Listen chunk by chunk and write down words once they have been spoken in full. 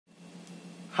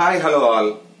Hi, hello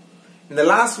all. In the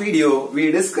last video,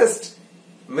 we discussed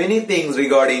many things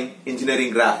regarding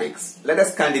engineering graphics. Let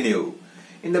us continue.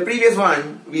 In the previous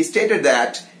one, we stated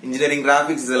that engineering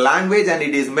graphics is a language and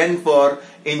it is meant for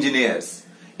engineers.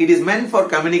 It is meant for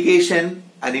communication,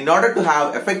 and in order to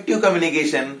have effective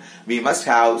communication, we must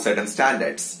have certain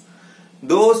standards.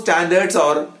 Those standards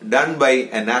are done by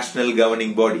a national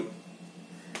governing body.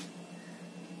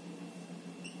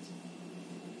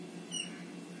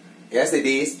 Yes, it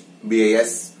is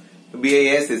BIS.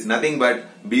 BIS is nothing but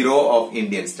Bureau of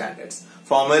Indian Standards,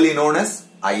 formerly known as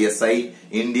ISI,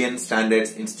 Indian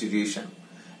Standards Institution,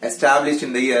 established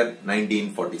in the year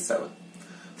 1947.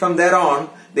 From there on,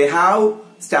 they have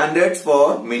standards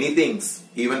for many things.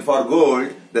 Even for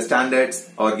gold, the standards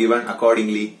are given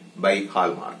accordingly by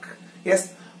hallmark.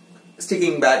 Yes,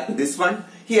 sticking back to this one,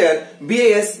 here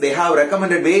BIS, they have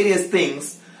recommended various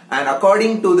things, and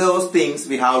according to those things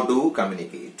we have to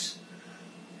communicate.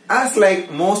 As like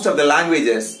most of the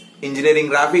languages, engineering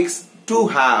graphics too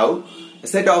have a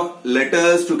set of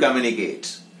letters to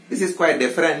communicate. This is quite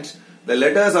different. The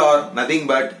letters are nothing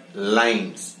but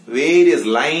lines. Various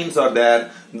lines are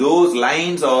there. Those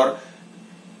lines are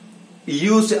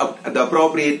used at the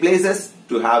appropriate places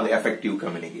to have the effective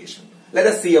communication. Let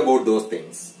us see about those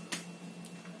things.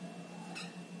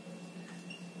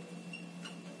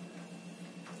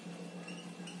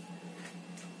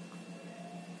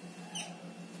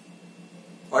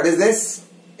 What is this?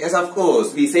 Yes, of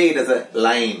course, we say it as a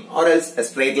line or else a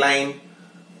straight line.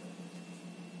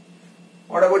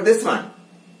 What about this one?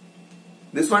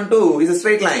 This one too is a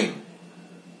straight line.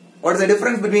 What is the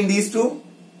difference between these two?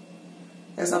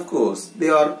 Yes, of course, they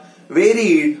are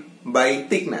varied by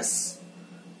thickness.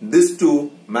 This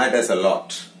too matters a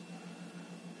lot.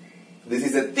 This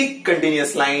is a thick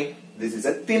continuous line. This is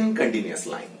a thin continuous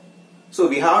line. So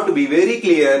we have to be very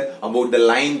clear about the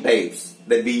line types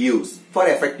that we use for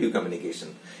effective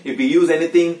communication. If we use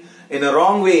anything in a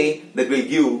wrong way, that will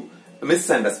give a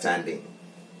misunderstanding.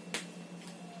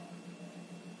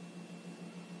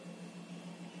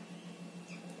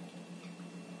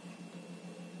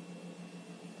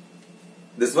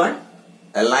 This one,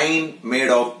 a line made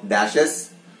of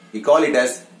dashes, we call it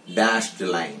as dashed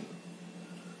line.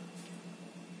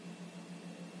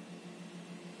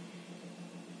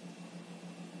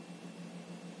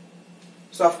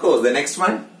 So of course the next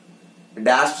one,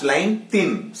 dashed line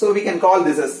thin. So we can call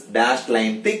this as dashed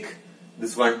line thick,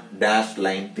 this one dashed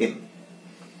line thin.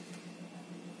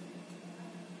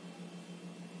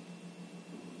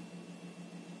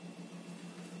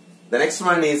 The next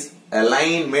one is a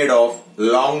line made of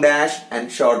long dash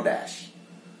and short dash.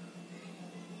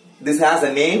 This has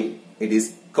a name, it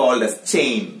is called as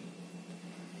chain.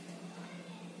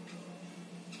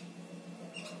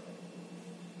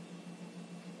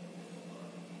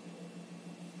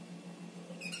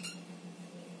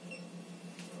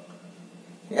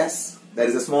 Yes, there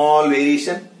is a small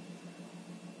variation.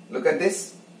 Look at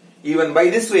this. Even by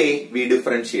this way, we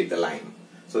differentiate the line.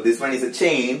 So this one is a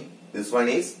chain. This one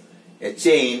is a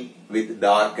chain with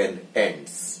darkened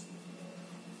ends.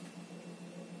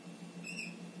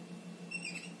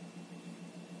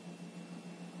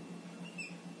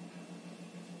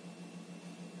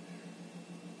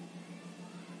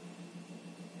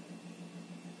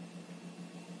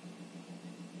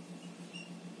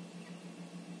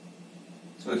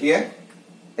 So here,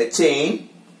 a chain,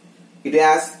 it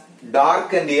has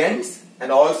darkened ends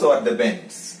and also at the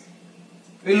bends.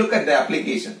 We look at the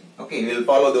application. Okay, we will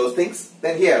follow those things.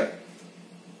 Then here,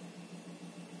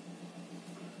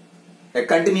 a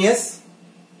continuous,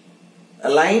 a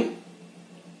line,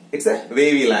 it's a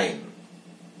wavy line.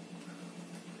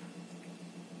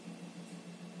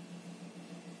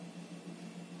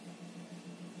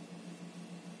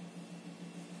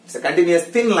 It's a continuous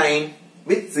thin line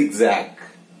with zigzag.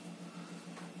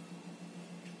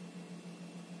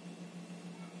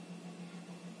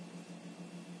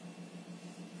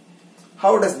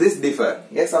 How does this differ?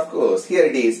 Yes, of course. Here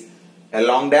it is a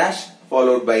long dash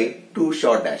followed by two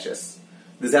short dashes.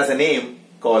 This has a name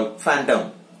called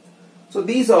phantom. So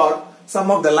these are some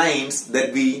of the lines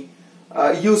that we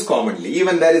use commonly.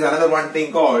 Even there is another one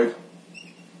thing called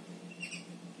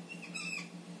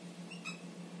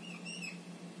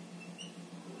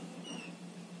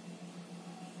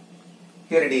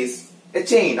here it is a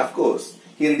chain, of course.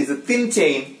 Here it is a thin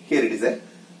chain. Here it is a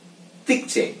thick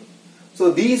chain.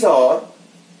 So these are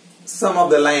some of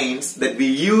the lines that we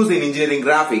use in engineering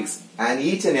graphics, and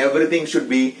each and everything should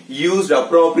be used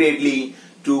appropriately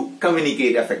to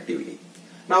communicate effectively.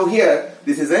 Now here,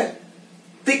 this is a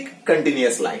thick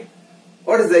continuous line.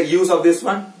 What is the use of this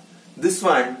one? This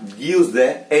one gives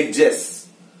the edges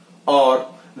or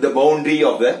the boundary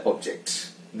of the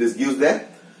object. This gives the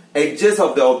edges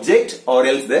of the object or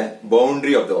else the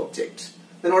boundary of the object.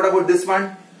 Then what about this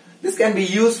one? This can be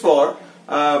used for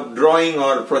drawing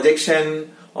or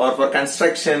projection or for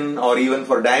construction or even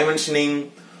for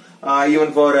dimensioning,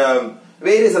 even for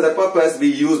various other purpose we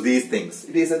use these things.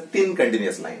 It is a thin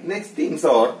continuous line. Next things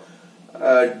are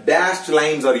dashed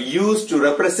lines are used to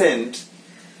represent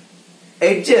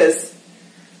edges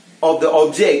of the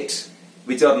object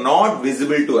which are not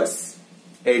visible to us.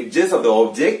 Edges of the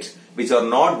object which are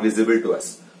not visible to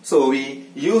us. So we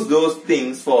use those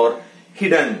things for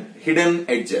hidden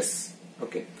edges.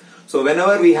 Okay. So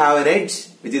whenever we have an edge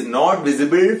which is not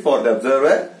visible for the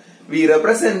observer, we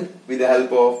represent with the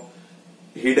help of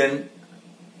hidden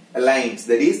lines,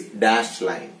 that is dashed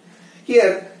line.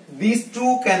 Here these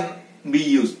two can be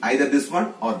used, either this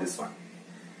one or this one.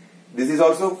 This is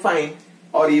also fine,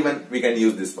 or even we can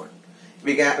use this one.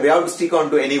 We have to stick on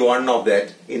to any one of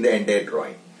that in the entire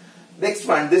drawing. Next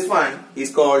one, this one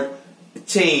is called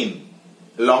chain.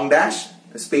 Long dash,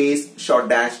 space, short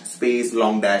dash, space,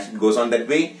 long dash. It goes on that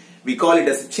way. We call it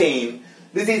as a chain.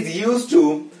 This is used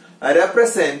to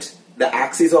represent the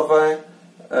axis of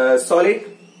a solid,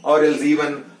 or else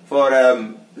even for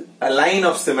a line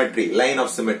of symmetry,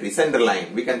 center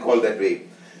line, we can call that way.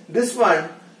 This one,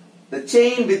 the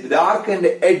chain with darkened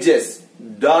edges,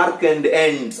 darkened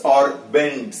ends or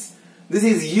bends. This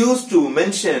is used to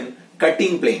mention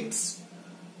cutting planes.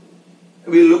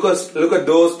 We'll look at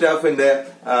those stuff in the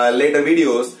later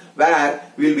videos, where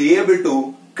we'll be able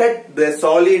to cut the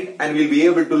solid and we'll be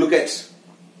able to look at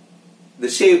the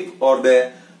shape or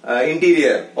the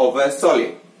interior of a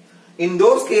solid. In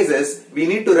those cases, we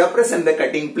need to represent the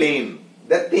cutting plane.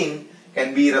 That thing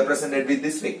can be represented with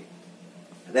this way.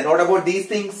 Then what about these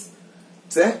things?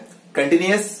 It's a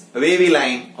continuous wavy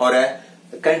line or a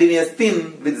continuous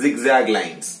thin with zigzag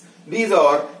lines. These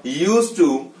are used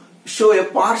to show a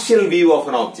partial view of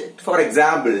an object. For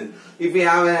example, if we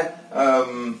have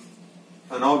an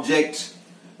object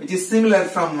which is similar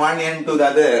from one end to the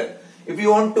other, if we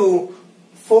want to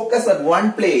focus at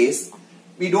one place,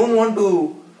 we don't want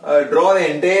to draw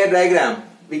the entire diagram.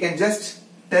 We can just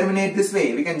terminate this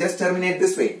way. We can terminate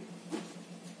this way.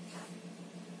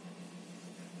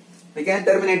 We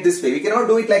cannot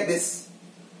do it like this.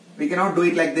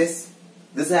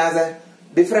 This has a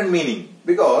different meaning,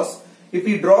 because if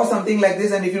you draw something like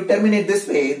this and if you terminate this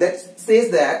way, that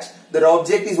says that the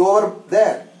object is over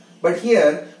there. But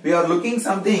here we are looking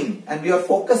something and we are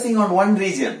focusing on one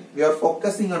region.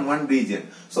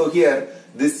 So here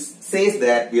this says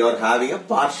that we are having a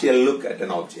partial look at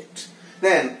an object.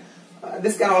 Then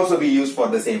this can also be used for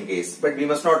the same case, but we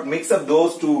must not mix up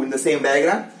those two in the same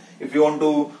diagram. If you want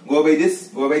to go by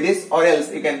this, or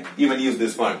else you can even use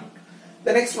this one.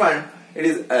 The next one, it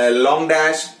is a long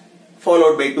dash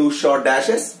followed by two short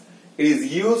dashes. It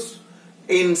is used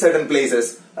in certain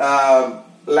places,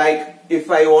 like if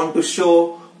I want to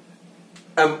show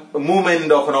a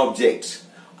movement of an object,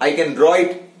 I can draw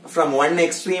it from one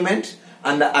extreme end,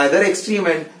 and the other extreme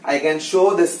end I can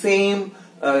show the same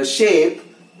shape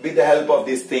with the help of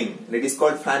this thing. It is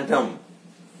called phantom.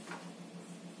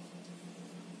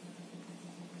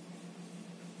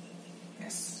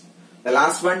 Yes. The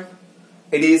last one,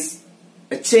 it is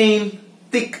a chain,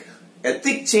 thick. A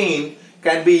thick chain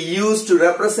can be used to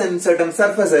represent certain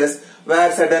surfaces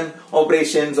where certain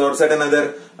operations or certain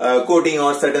other coating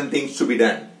or certain things to be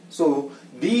done. So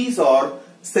these are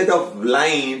set of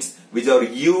lines which are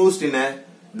used in a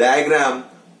diagram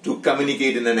to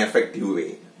communicate in an effective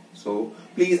way. So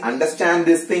please understand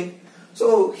this thing.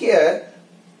 So here,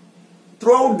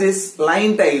 throughout this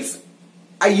line types,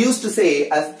 I used to say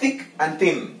as thick and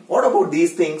thin. What about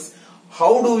these things?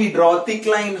 How do we draw thick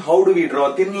line? How do we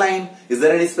draw thin line? Is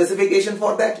there any specification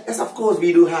for that? Yes, of course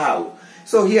we do have.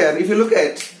 So here, if you look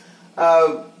at,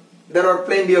 there are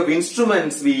plenty of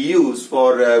instruments we use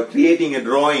for creating a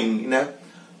drawing in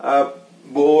a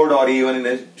board or even in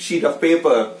a sheet of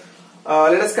paper.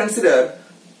 Let us consider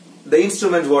the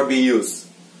instruments what we use.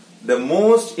 The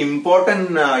most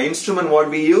important instrument what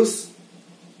we use,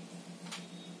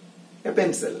 a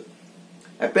pencil.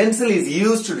 A pencil is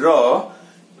used to draw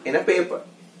in a paper.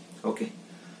 Okay.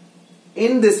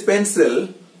 In this pencil,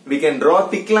 we can draw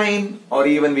thick line or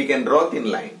even we can draw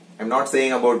thin line. I'm not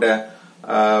saying about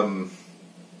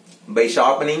by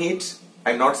sharpening it.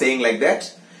 I'm not saying like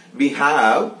that. We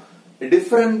have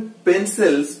different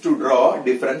pencils to draw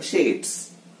different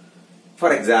shades.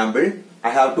 For example, I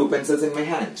have two pencils in my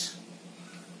hand.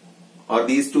 Are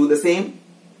these two the same?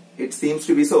 It seems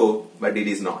to be so, but it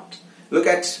is not. Look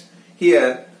at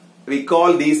here, we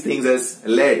call these things as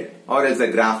lead or as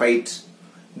a graphite.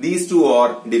 these two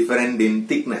are different in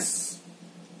thickness.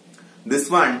 This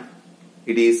one,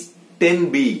 it is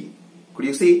 10B. Could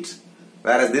you see it?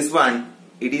 Whereas this one,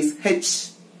 it is H.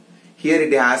 Here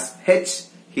it has H,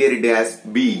 here it has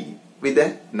B with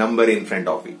a number in front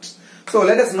of it. So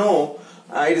let us know,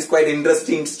 it is quite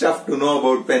interesting stuff to know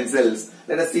about pencils.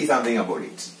 Let us see something about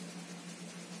it.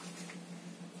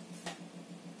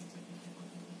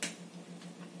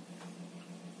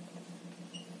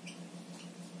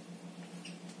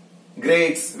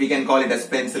 Grades, we can call it as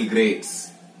pencil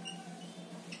grades.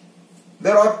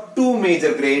 There are two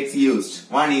major grades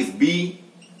used. One is B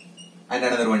and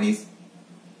another one is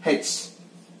H.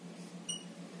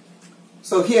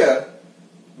 So here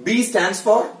B stands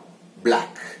for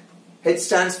black, H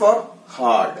stands for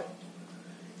hard.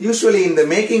 Usually in the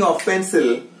making of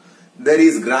pencil there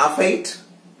is graphite.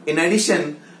 In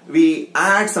addition, we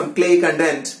add some clay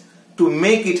content to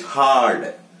make it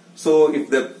hard. So if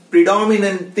the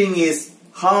predominant thing is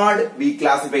hard, we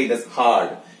classify it as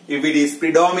hard. If it is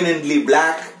predominantly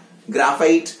black,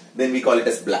 graphite, then we call it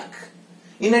as black.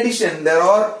 In addition, there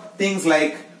are things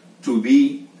like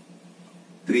 2B,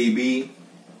 3B,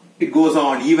 it goes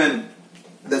on. Even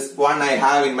this one I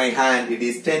have in my hand, it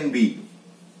is 10B.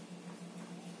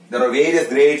 There are various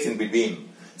grades in between.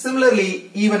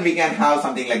 Similarly, even we can have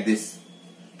something like this,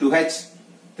 2H,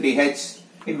 3H,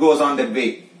 it goes on that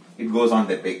way, it goes on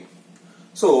that way.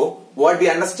 So, what we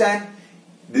understand,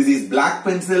 this is black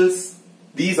pencils,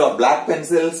 these are black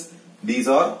pencils, these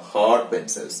are hard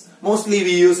pencils. Mostly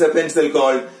we use a pencil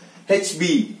called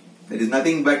HB, that is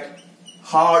nothing but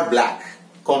hard black,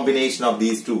 combination of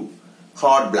these two,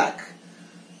 hard black.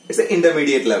 It's an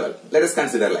intermediate level, let us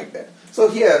consider like that. So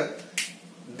here,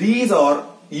 these are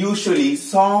usually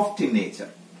soft in nature.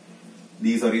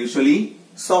 These are usually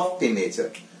soft in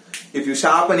nature. If you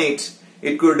sharpen it,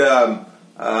 it could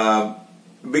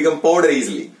become powder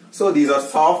easily. So these are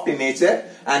soft in nature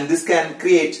and this can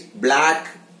create black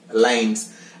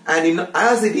lines. And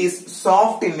as it is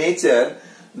soft in nature,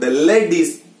 the lead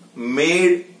is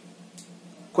made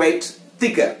quite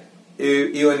thicker.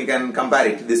 Even you can compare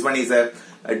it. This one is a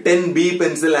 10B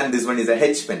pencil and this one is a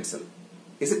H pencil.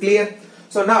 Is it clear?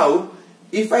 So now,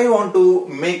 if I want to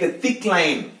make a thick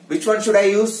line, which one should I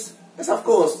use? Yes, of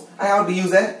course, I have to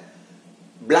use a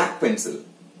black pencil.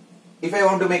 If I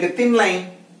want to make a thin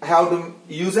line, I have to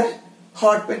use a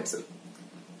hard pencil.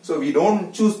 So we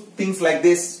don't choose things like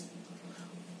this.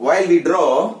 While we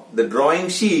draw, the drawing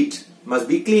sheet must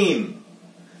be clean.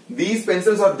 These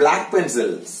pencils are black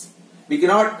pencils. We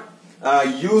cannot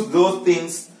use those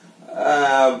things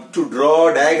to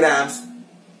draw diagrams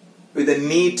with a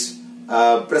neat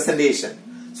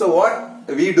presentation. So what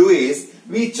we do is,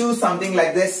 we choose something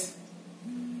like this,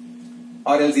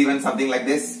 or else even something like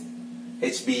this,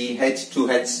 HB, H,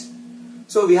 2H.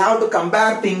 So we have to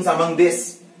compare things among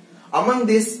this. Among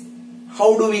this,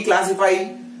 how do we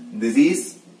classify?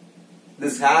 This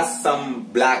has some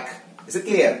black. Is it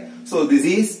clear? So this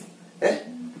is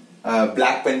a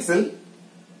black pencil.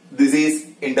 This is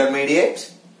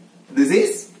intermediate. This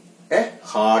is a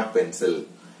hard pencil.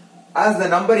 As the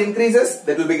number increases,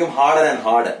 that will become harder and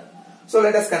harder. So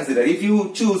let us consider, if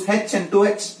you choose H and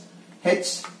 2H,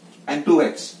 H and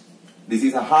 2H, this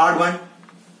is a hard one,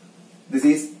 this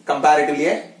is comparatively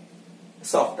a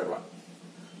softer one.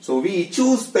 So we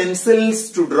choose pencils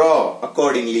to draw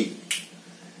accordingly.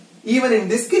 Even in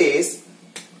this case,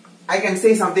 I can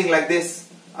say something like this,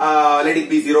 let it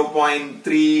be 0.3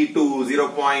 to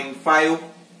 0.5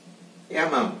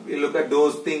 mm. We look at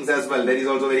those things as well, that is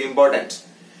also very important.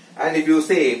 And if you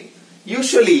say,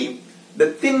 usually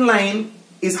the thin line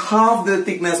is half the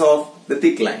thickness of the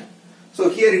thick line. So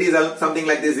here it is something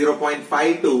like this,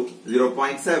 0.5 to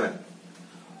 0.7.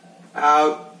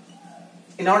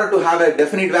 In order to have a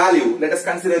definite value, let us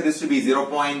consider this to be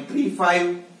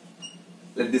 0.35.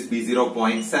 Let this be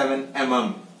 0.7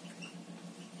 mm.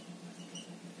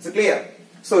 Is it clear?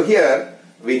 So here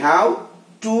we have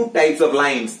two types of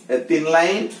lines, a thin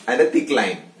line and a thick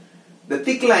line. The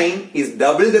thick line is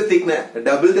double the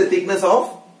thickness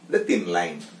of the thin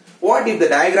line. What if the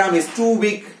diagram is too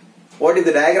big? What if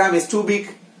the diagram is too big?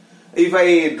 If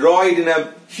I draw it in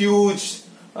a huge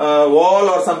wall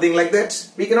or something like that,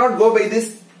 we cannot go by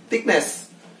this thickness.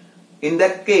 In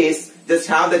that case, just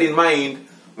have that in mind.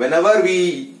 Whenever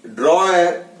we draw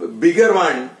a bigger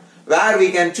one, where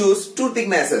we can choose two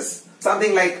thicknesses,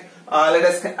 something like let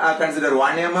us consider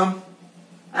 1 mm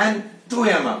and 2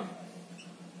 mm.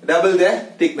 Double the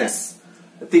thickness.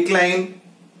 The thick line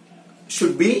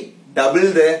should be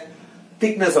double the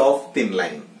thickness of thin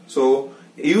line. So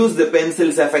use the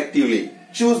pencils effectively.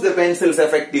 Choose the pencils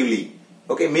effectively.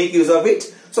 Okay, make use of it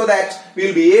so that we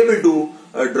will be able to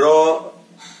draw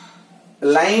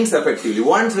lines effectively.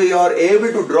 Once we are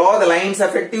able to draw the lines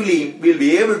effectively, we will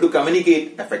be able to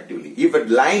communicate effectively. If a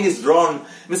line is drawn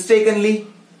mistakenly,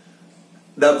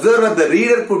 the observer, the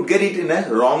reader could get it in a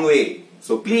wrong way.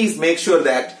 So please make sure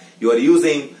that you are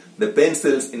using the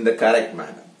pencils in the correct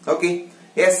manner. Okay?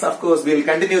 Yes, of course, we will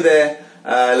continue the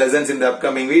lessons in the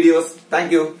upcoming videos.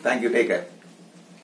 Thank you. Thank you. Take care.